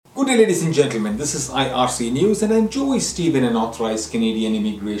Good day, ladies and gentlemen. This is IRC News and I'm Joey Stephen, an authorized Canadian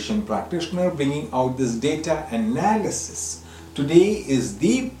immigration practitioner, bringing out this data analysis. Today is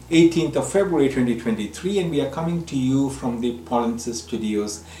the 18th of February 2023 and we are coming to you from the Polinsys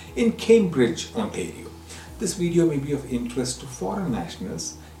Studios in Cambridge, Ontario. This video may be of interest to foreign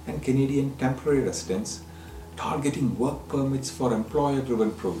nationals and Canadian temporary residents targeting work permits for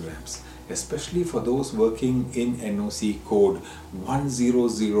employer-driven programs, especially for those working in NOC code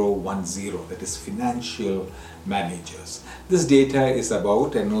 10010, that is financial managers. This data is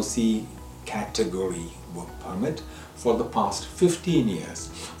about NOC category work permit for the past 15 years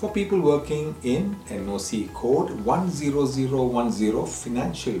for people working in NOC code 10010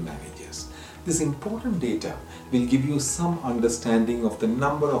 financial managers. This important data will give you some understanding of the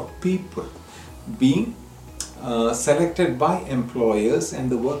number of people being selected by employers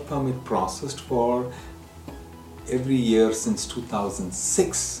and the work permit processed for every year since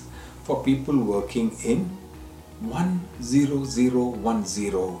 2006 for people working in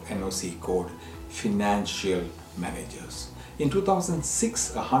 10010 NOC code financial managers. In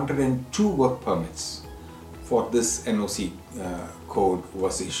 2006, 102 work permits for this NOC code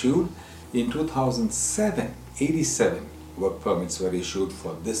was issued. In 2007, 87 work permits were issued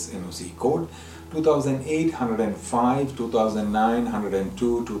for this NOC code. 2008, 105, 2009,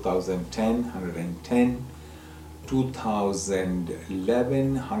 102, 2010, 110,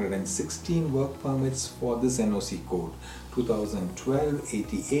 2011, 116 work permits for this NOC code. 2012,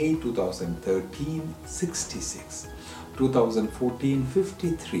 88, 2013, 66, 2014,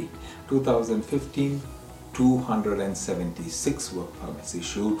 53, 2015, 276 work permits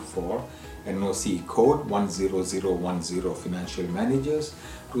issued for NOC code 10010 financial managers.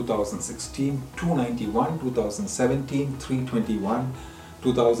 2016, 291, 2017, 321,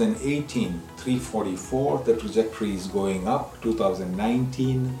 2018, 344. The trajectory is going up.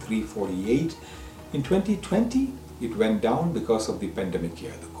 2019, 348. In 2020, it went down because of the pandemic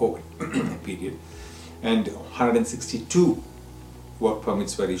year, the COVID period, and 162 work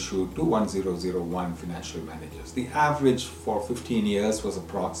permits were issued to 10010 financial managers. The average for 15 years was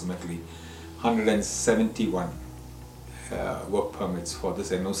approximately 171 work permits for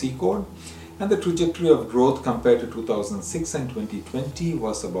this NOC code, and the trajectory of growth compared to 2006 and 2020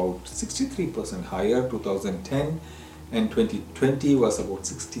 was about 63% higher. 2010 and 2020 was about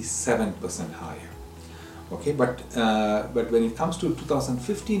 67% higher. Okay, but when it comes to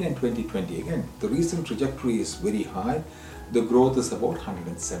 2015 and 2020, again, the recent trajectory is very high. The growth is about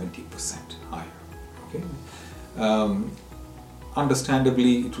 170% higher. Okay,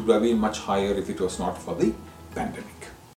 understandably, it would have been much higher if it was not for the pandemic.